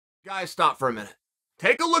Guys, stop for a minute.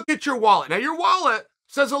 Take a look at your wallet. Now, your wallet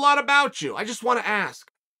says a lot about you. I just want to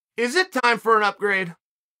ask, is it time for an upgrade?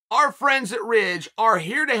 Our friends at Ridge are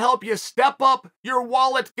here to help you step up your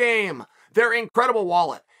wallet game. Their incredible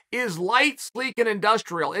wallet is light, sleek, and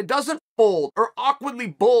industrial. It doesn't fold or awkwardly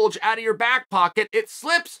bulge out of your back pocket. It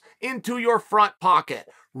slips into your front pocket.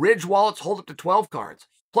 Ridge wallets hold up to 12 cards,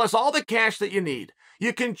 plus all the cash that you need.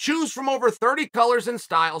 You can choose from over 30 colors and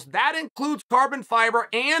styles. That includes carbon fiber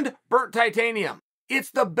and burnt titanium. It's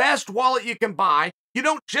the best wallet you can buy. You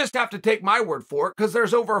don't just have to take my word for it, because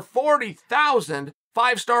there's over 40,000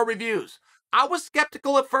 five-star reviews. I was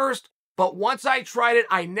skeptical at first, but once I tried it,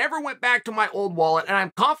 I never went back to my old wallet, and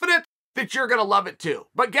I'm confident that you're going to love it too.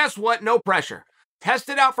 But guess what? No pressure. Test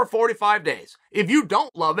it out for 45 days. If you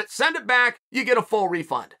don't love it, send it back. You get a full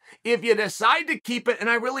refund. If you decide to keep it, and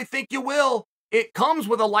I really think you will, it comes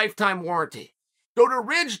with a lifetime warranty. Go to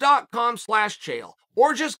ridge.com/Chael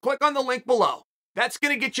or just click on the link below. That's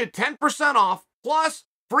going to get you 10% off plus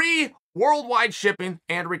free worldwide shipping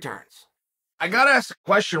and returns. I got to ask a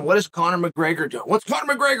question. What is Conor McGregor doing? What's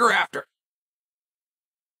Conor McGregor after?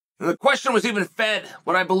 And the question was even fed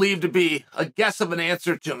what I believe to be a guess of an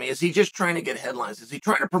answer to me. Is he just trying to get headlines? Is he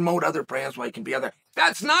trying to promote other brands while he can be other?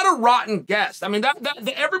 That's not a rotten guess. I mean,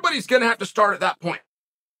 everybody's going to have to start at that point.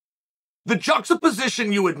 The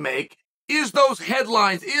juxtaposition you would make is those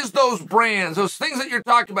headlines, is those brands, those things that you're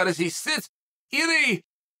talking about as he sits in a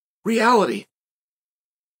reality,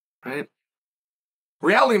 right?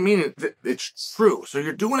 Reality meaning that it's true. So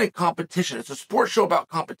you're doing a competition. It's a sports show about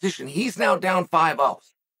competition. He's now down 5-0.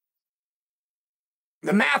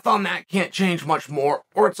 The math on that can't change much more,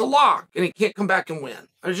 or it's a lock, and he can't come back and win.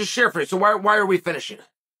 I'll just share for you. So why are we finishing it?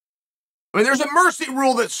 I mean, there's a mercy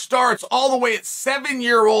rule that starts all the way at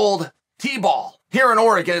 7-year-old T-ball here in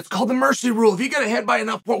Oregon. It's called the mercy rule. If you get ahead by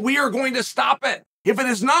enough points, we are going to stop it. If it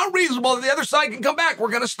is not reasonable that the other side can come back,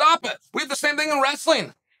 we're going to stop it. We have the same thing in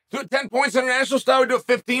wrestling. Do it 10 points international style. We do it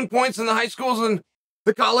 15 points in the high schools and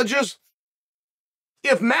the colleges.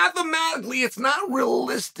 If mathematically it's not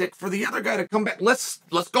realistic for the other guy to come back, let's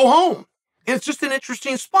go home. And it's just an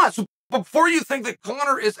interesting spot. So before you think that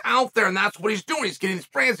Conor is out there and that's what he's doing, he's getting these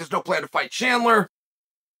brands, there's no plan to fight Chandler.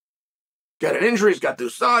 Got an injury, he's got the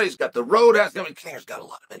USADA, he's got the Roadhouse. I mean, Conor's got a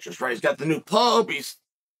lot of interest, right? He's got the new pub, he's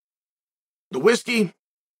the whiskey.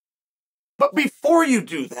 But before you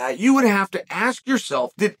do that, you would have to ask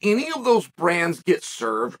yourself, did any of those brands get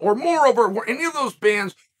served? Or moreover, were any of those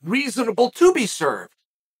brands reasonable to be served?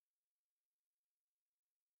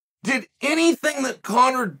 Did anything that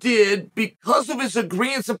Conor did because of his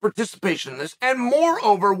agreements and participation in this, and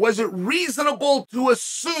moreover, was it reasonable to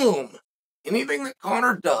assume anything that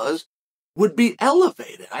Conor does would be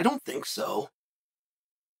elevated? I don't think so.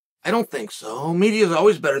 I don't think so. Media is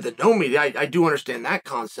always better than no media. I do understand that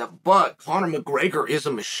concept, but Conor McGregor is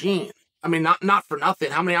a machine. I mean, not for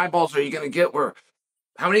nothing. How many eyeballs are you going to get?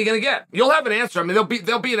 How many are you going to get? You'll have an answer. I mean,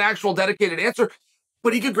 there'll be an actual dedicated answer,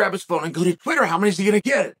 but he could grab his phone and go to Twitter. How many is he going to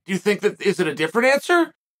get? Do you think that, is it a different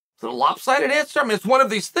answer? Is it a lopsided answer? I mean, it's one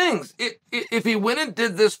of these things. If he went and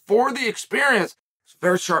did this for the experience, he's a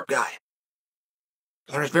very sharp guy.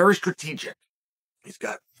 Conor's very strategic. He's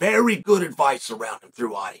got very good advice around him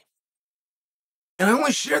through Adi. And I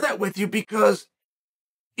only share that with you because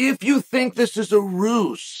if you think this is a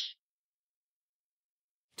ruse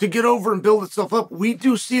to get over and build itself up, we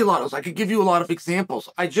do see a lot of those. I could give you a lot of examples.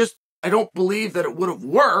 I don't believe that it would have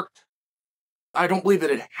worked. I don't believe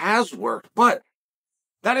that it has worked, but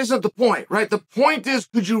that isn't the point, right? The point is,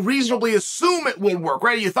 could you reasonably assume it would work,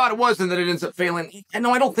 right? You thought it was and then it ends up failing. And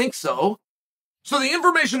no, I don't think so. So the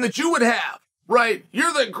information that you would have, right?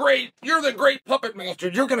 You're the great puppet master.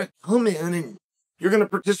 You're going to come in and you're going to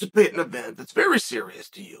participate in an event that's very serious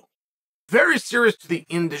to you, very serious to the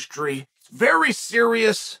industry, very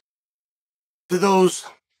serious to those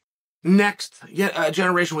next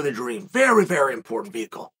generation with a dream. Very, very important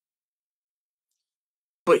vehicle.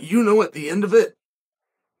 But you know at the end of it,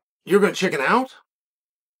 you're going to chicken out?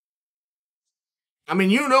 I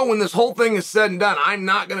mean, you know when this whole thing is said and done, I'm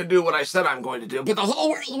not going to do what I said I'm going to do. But the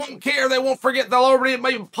whole world won't care. They won't forget. They'll already be at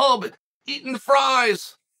my pub eating the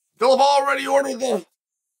fries. They'll have already ordered the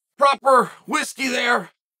proper whiskey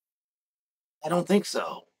there. I don't think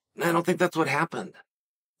so. I don't think that's what happened.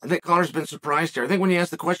 I think Conor's been surprised here. I think when you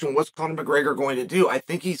ask the question, what's Conor McGregor going to do? I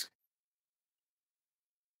don't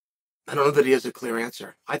know that he has a clear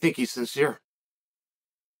answer. I think he's sincere.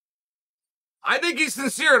 I think he's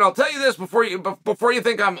sincere, and I'll tell you this before you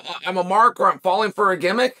think I'm a mark or I'm falling for a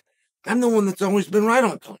gimmick. I'm the one that's always been right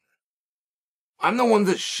on Conor. I'm the one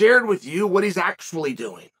that shared with you what he's actually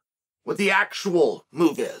doing, what the actual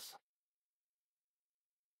move is.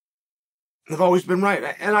 have always been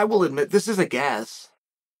right. And I will admit, this is a guess.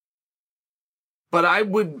 But I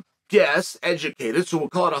would guess, educated, so we'll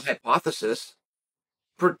call it a hypothesis,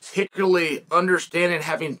 particularly understanding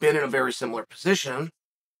having been in a very similar position.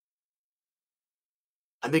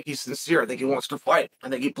 I think he's sincere. I think he wants to fight. I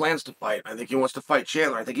think he plans to fight. I think he wants to fight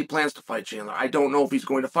Chandler. I think he plans to fight Chandler. I don't know if he's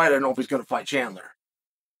going to fight. I don't know if he's going to fight Chandler.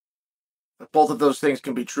 But both of those things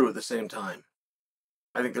can be true at the same time.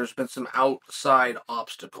 I think there's been some outside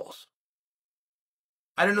obstacles.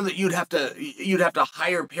 I don't know that you'd have to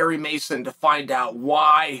hire Perry Mason to find out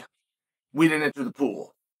why we didn't enter the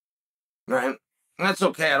pool. Right? And that's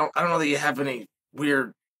okay. I don't know that you have any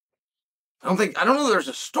weird. I don't know there's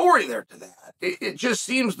a story there to that. It just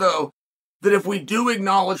seems, though, that if we do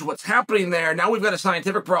acknowledge what's happening there, now we've got a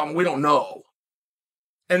scientific problem we don't know.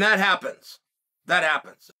 And that happens. That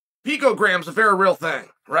happens. Picogram's a very real thing,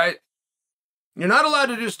 right? You're not allowed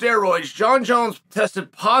to do steroids. Jon Jones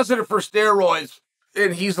tested positive for steroids,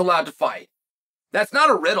 and he's allowed to fight. That's not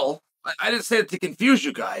a riddle. I didn't say it to confuse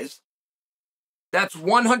you guys. That's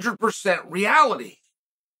 100% reality.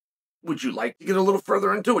 Would you like to get a little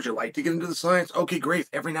further into it? Would you like to get into the science? Okay, great.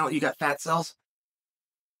 Every now and then you got fat cells.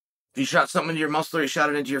 If you shot something into your muscle or you shot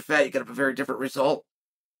it into your fat, you get a very different result.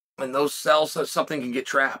 And those cells, something can get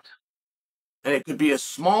trapped. And it could be as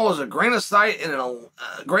small as a grain of salt in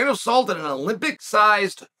an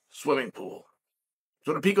Olympic-sized swimming pool.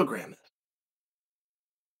 That's what a picogram is.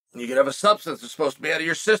 And you could have a substance that's supposed to be out of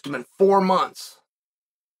your system in 4 months.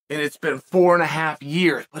 And it's been 4.5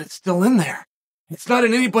 years, but it's still in there. It's not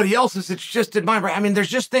in anybody else's, it's just in mine. I mean, there's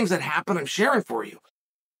just things that happen I'm sharing for you.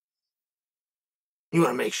 You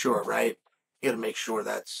want to make sure, right? You got to make sure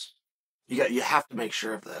you have to make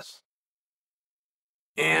sure of this.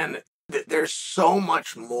 And there's so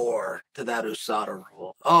much more to that USADA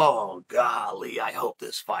rule. Oh, golly, I hope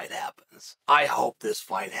this fight happens. I hope this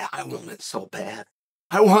fight happens. I want it so bad.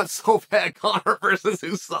 I want so bad Conor versus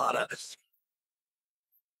USADA.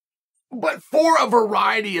 But for a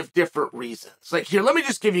variety of different reasons. Like here, let me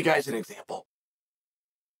just give you guys an example.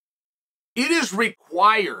 It is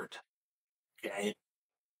required, okay,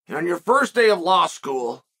 on your first day of law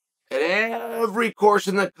school, at every course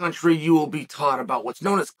in the country, you will be taught about what's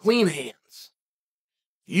known as clean hands.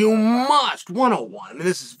 You must, 101. I mean,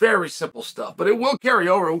 this is very simple stuff, but it will carry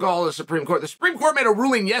over. We'll go all to the Supreme Court. The Supreme Court made a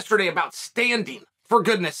ruling yesterday about standing, for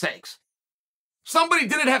goodness sakes. Somebody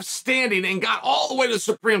didn't have standing and got all the way to the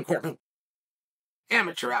Supreme Court.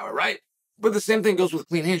 Amateur hour, right? But the same thing goes with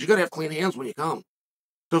clean hands. You got to have clean hands when you come.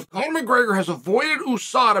 So if Conor McGregor has avoided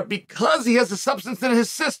USADA because he has a substance in his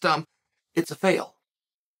system, it's a fail.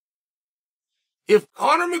 If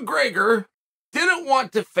Conor McGregor didn't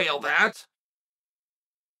want to fail that,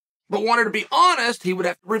 but wanted to be honest, he would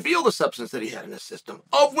have to reveal the substance that he had in his system,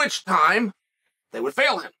 of which time they would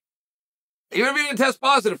fail him. Even if he didn't test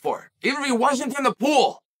positive for it, even if he wasn't in the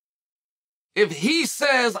pool. If he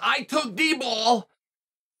says, I took D-ball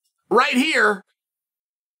right here,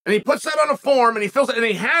 and he puts that on a form, and he fills it, and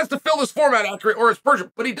he has to fill this form out accurate, or it's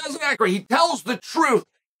perjured, but he doesn't accurate, he tells the truth,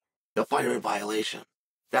 they'll find him in violation.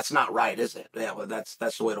 That's not right, is it? Yeah, well, that's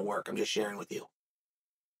the way to work. I'm just sharing with you.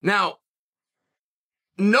 Now,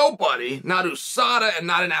 nobody, not USADA and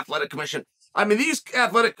not an athletic commission, I mean, these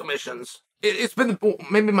athletic commissions, it's been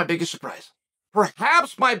maybe my biggest surprise.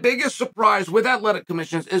 Perhaps my biggest surprise with athletic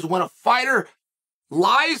commissions is when a fighter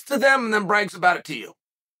lies to them and then brags about it to you.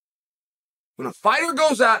 When a fighter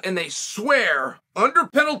goes out and they swear under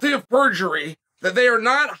penalty of perjury that they are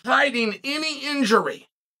not hiding any injury,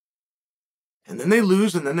 and then they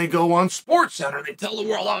lose, and then they go on SportsCenter. They tell the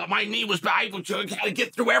world, oh, my knee was bad. I got to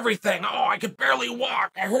get through everything. Oh, I could barely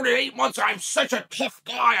walk. I hurt it 8 months. I'm such a tough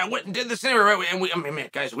guy. I went and did this anyway. And man,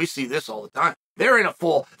 guys, we see this all the time. They're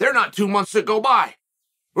not 2 months that go by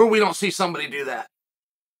where we don't see somebody do that.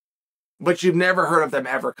 But you've never heard of them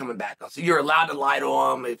ever coming back. So you're allowed to lie to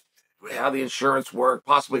them, how the insurance worked,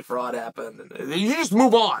 possibly fraud happened. And you just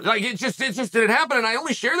move on. Like it just didn't happen. And I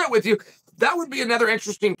only share that with you. That would be another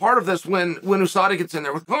interesting part of this when USADA gets in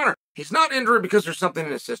there with Conor. He's not injured because there's something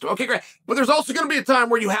in his system. Okay, great. But there's also going to be a time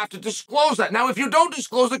where you have to disclose that. Now, if you don't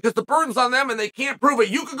disclose it because the burden's on them and they can't prove it,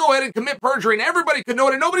 you could go ahead and commit perjury and everybody could know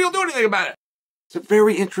it and nobody will do anything about it. It's a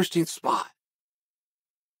very interesting spot.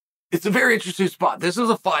 It's a very interesting spot. This is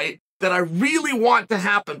a fight that I really want to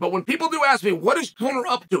happen. But when people do ask me, what is Conor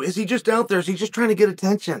up to? Is he just out there? Is he just trying to get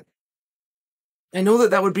attention? I know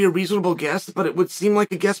that would be a reasonable guess, but it would seem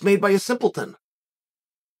like a guess made by a simpleton.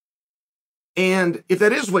 And if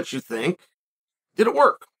that is what you think, did it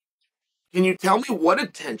work? Can you tell me what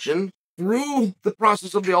attention through the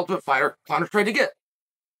process of the Ultimate Fighter Conor tried to get?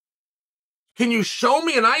 Can you show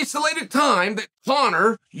me an isolated time that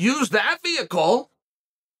Conor used that vehicle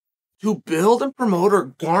to build and promote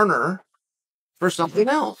or garner for something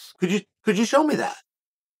else? Could you show me that?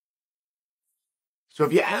 So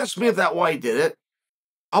if you ask me if that's why he did it,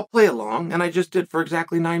 I'll play along, and I just did for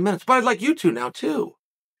exactly 9 minutes. But I'd like you to now, too.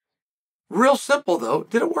 Real simple, though.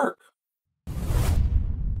 Did it work?